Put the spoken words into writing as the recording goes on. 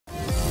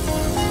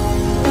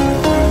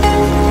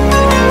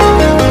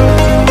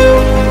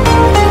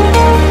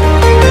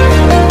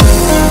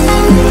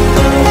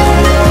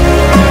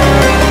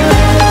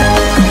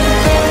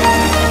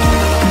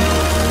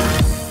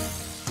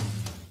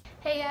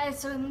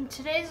In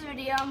today's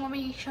video, I'm going to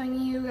be showing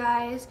you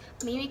guys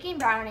me making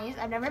brownies.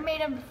 I've never made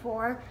them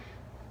before,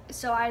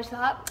 so I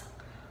thought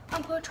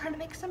I'm going to try to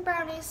make some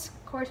brownies,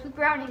 of course with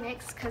brownie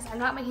mix, because I'm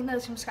not making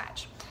those from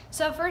scratch.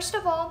 So first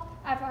of all,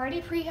 I've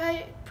already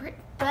preheated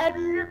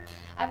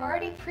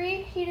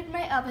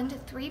my oven to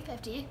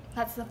 350.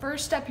 That's the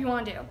first step you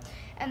want to do.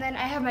 And then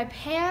I have my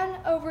pan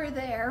over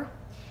there,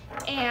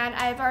 and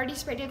I've already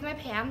sprayed it with my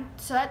pan.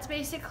 So that's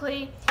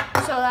basically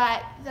so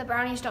that the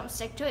brownies don't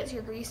stick to it, so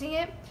you're greasing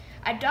it.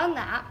 I've done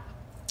that.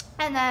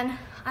 And then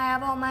I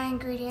have all my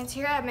ingredients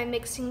here. I have my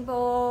mixing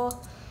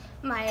bowl,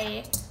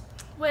 my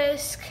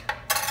whisk,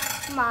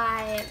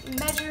 my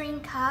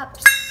measuring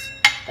cups,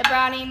 the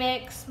brownie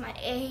mix, my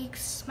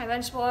eggs, my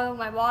vegetable oil,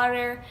 my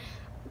water.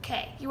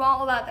 Okay, you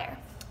want all that there.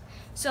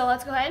 So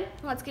let's go ahead,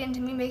 let's get into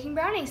me making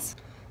brownies.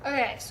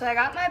 Okay, so I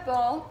got my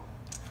bowl,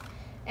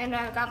 and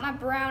I've got my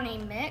brownie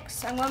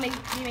mix. I'm going to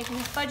be making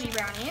fudgy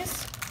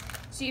brownies.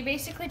 So you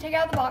basically take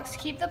out the box,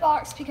 keep the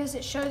box because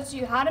it shows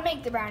you how to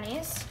make the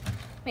brownies.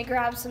 Let me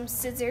grab some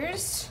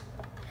scissors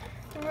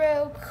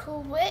real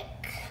quick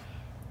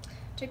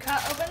to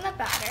cut open the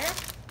batter.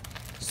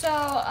 So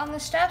on the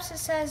steps it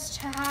says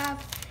to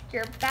have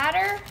your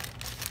batter,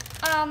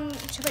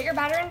 to put your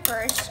batter in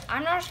first.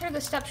 I'm not sure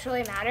the steps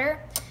really matter,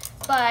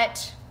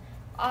 but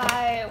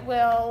I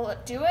will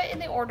do it in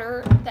the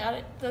order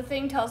that the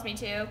thing tells me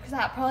to, because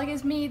that probably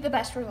gives me the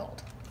best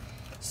result.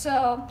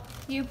 So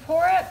you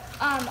pour it,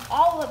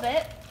 all of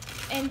it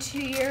into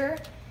your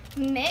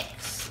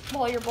mix,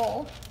 well, your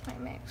bowl, my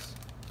mix.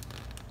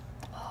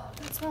 Oh,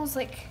 that smells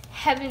like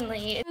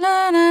heavenly. It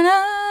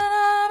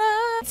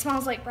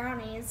smells like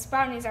brownies.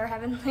 Brownies are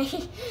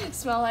heavenly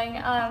smelling.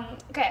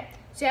 Okay,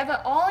 so you have it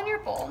all in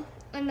your bowl,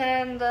 and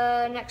then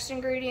the next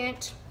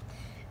ingredient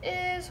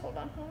is, hold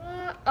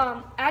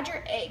on, add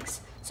your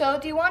eggs. So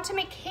if you want to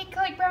make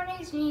cake-like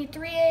brownies, you need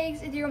 3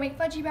 eggs. If you want to make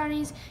fudgy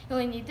brownies, you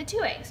only need the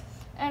 2 eggs.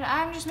 And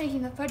I'm just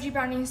making the fudgy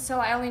brownies, so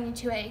I only need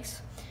 2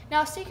 eggs.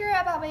 Now, secret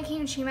about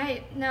making, which you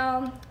might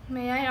know,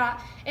 may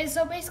not, is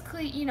so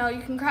basically, you know,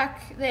 you can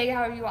crack the egg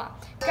however you want.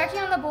 Cracking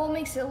on the bowl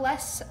makes it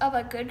less of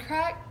a good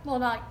crack. Well,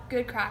 not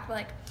good crack, but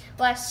like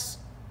less,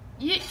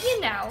 you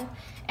know.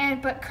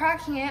 But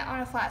cracking it on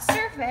a flat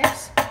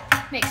surface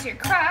makes your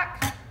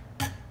crack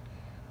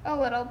a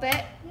little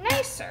bit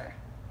nicer.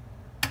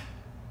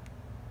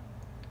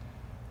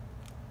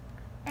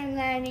 And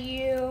then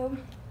you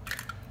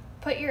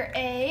put your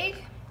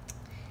egg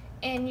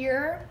in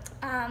your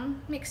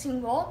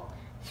mixing bowl,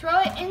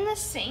 throw it in the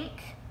sink,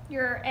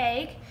 your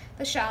egg,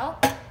 the shell,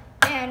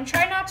 and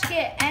try not to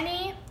get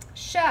any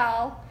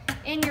shell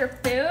in your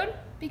food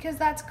because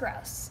that's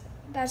gross.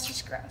 That's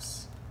just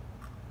gross.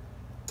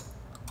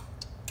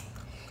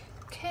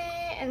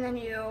 Okay, and then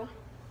you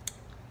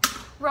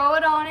roll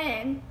it on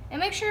in, and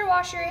make sure to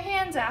wash your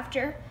hands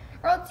after,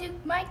 or else you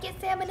might get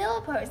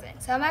salmonella poisoning.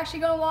 So I'm actually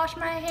gonna wash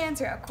my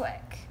hands real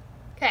quick.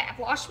 Okay, I've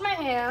washed my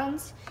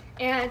hands,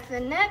 and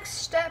the next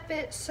step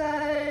it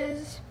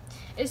says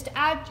is to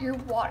add your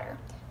water.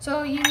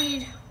 So you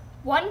need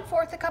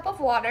 1/4 a cup of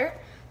water.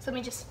 So let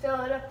me just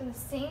fill it up in the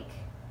sink.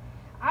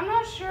 I'm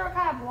not sure what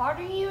kind of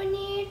water you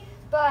need,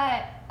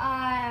 but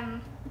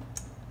I'm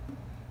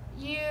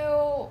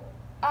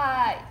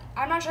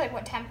not sure like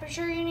what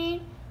temperature you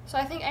need. So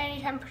I think any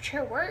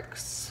temperature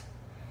works.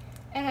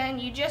 And then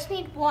you just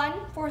need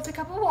 1/4 a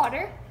cup of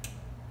water.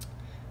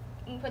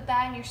 You put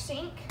that in your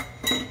sink.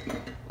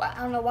 Well,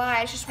 I don't know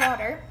why, it's just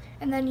water.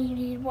 And then you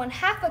need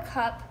 1/2 a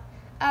cup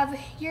of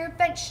your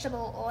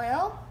vegetable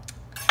oil.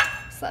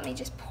 So let me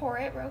just pour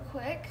it real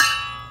quick.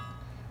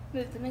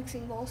 Move the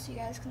mixing bowl so you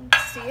guys can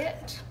see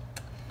it.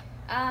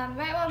 You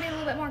might want to be a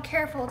little bit more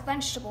careful with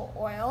vegetable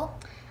oil.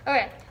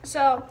 Okay,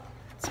 so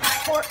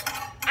let's pour.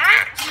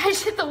 I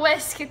just hit the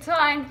whisk. It's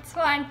fine. It's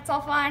fine. It's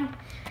all fine.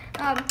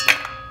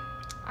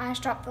 I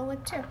just dropped the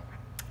lid too.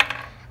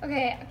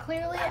 Okay,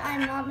 clearly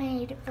I'm not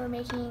made for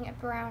making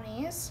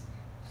brownies.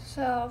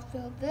 So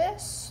fill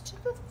this to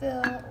the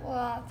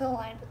fill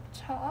line at the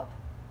top.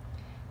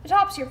 The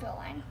top's your fill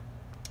line.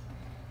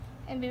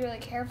 And be really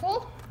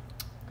careful.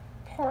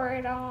 Pour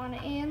it on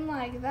in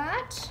like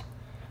that.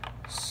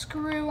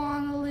 Screw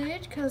on the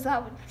lid, because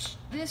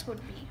this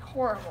would be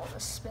horrible to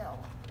spill.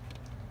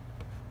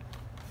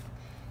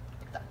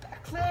 Put that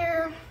back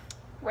there.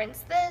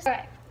 Rinse this.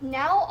 Alright,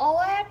 now all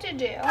I have to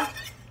do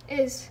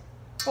is,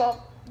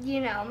 well,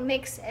 you know,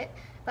 mix it.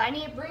 But I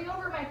need to bring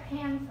over my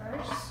pan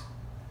first.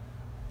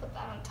 Put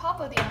that on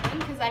top of the oven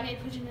because I need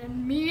to put it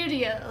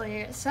immediately,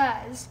 it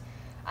says.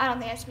 I don't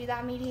think it has to be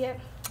that immediate.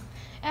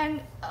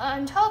 And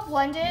until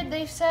blended,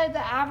 they've said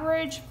the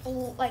average,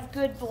 like,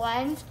 good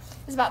blend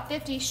is about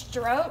 50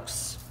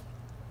 strokes.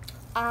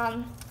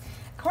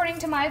 According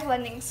to my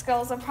blending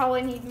skills, I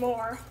probably need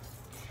more.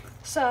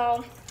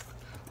 So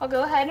I'll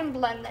go ahead and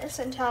blend this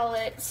until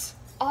it's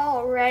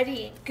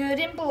already good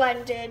and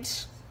blended.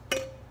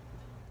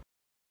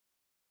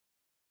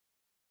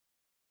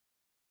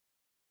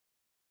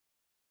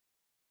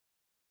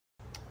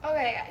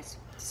 Okay guys,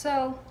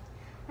 so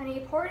I need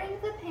to pour it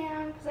into the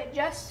pan because I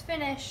just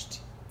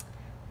finished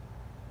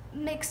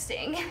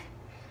mixing.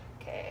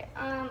 Okay,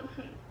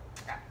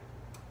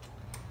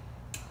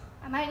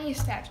 I might need a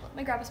spatula. Let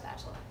me grab a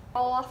spatula.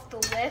 All off the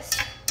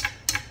list,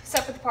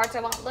 except for the parts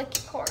I want, like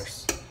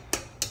coarse.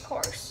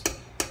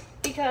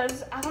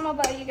 Because I don't know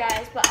about you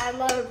guys, but I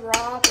love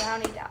raw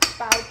brownie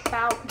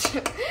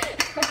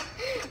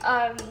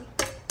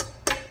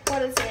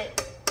what is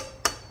it?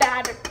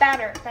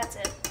 Batter, that's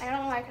it. I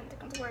don't know why I couldn't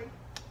think of the word.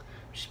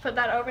 Just put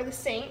that over the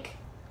sink.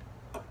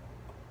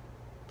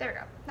 There we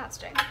go, not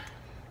staying.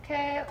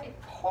 Okay, let me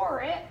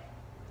pour it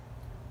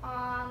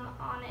on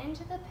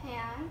into the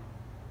pan.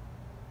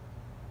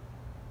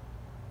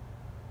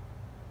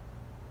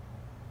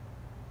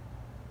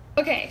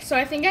 Okay, so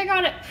I think I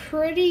got it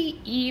pretty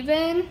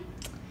even.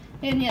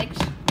 Maybe like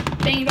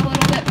bang it a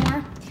little bit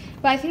more.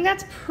 But I think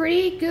that's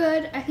pretty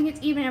good. I think it's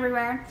even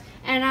everywhere.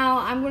 And now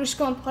I'm gonna just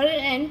go and put it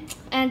in.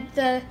 And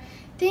the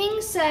thing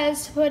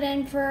says to put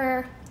in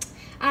for,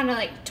 I don't know,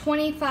 like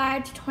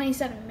 25 to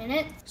 27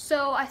 minutes.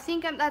 So I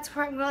think that's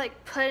where I'm gonna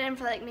like put it in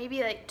for like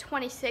maybe like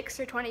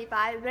 26 or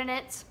 25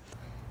 minutes.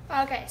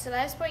 Okay, so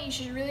at this point you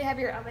should really have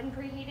your oven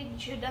preheated. You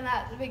should have done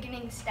that at the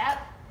beginning step.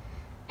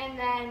 And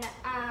then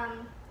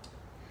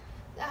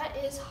that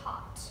is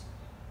hot.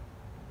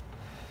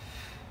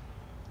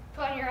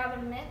 Put on your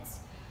oven mitts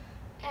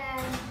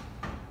and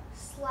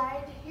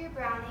slide your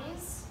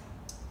brownies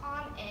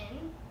on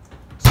in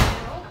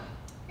to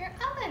your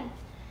oven.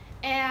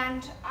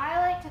 And I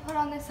like to put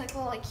on this like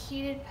little like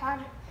heated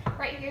pad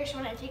right here, so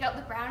when I take out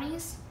the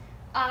brownies,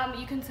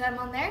 you can set them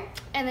on there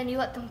and then you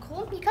let them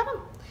cool and you cut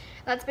them.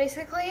 That's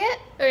basically it.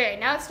 Okay,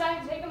 now it's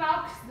time to take them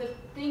out because the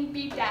thing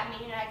beeped at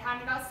me and I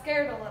kind of got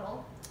scared a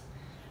little.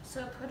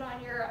 So put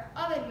on your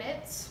oven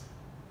mitts,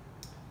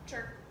 which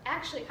are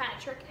actually kind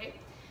of tricky,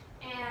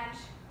 and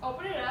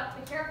open it up.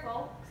 Be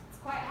careful, it's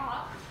quite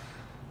hot.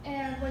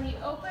 And when you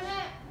open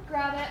it,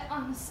 grab it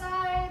on the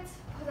sides,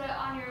 put it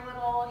on your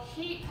little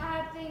heat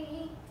pad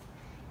thingy,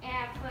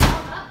 and put it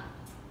on up.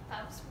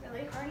 That was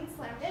really hard and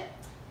slammed it.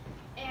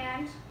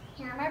 And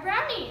here are my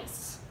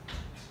brownies.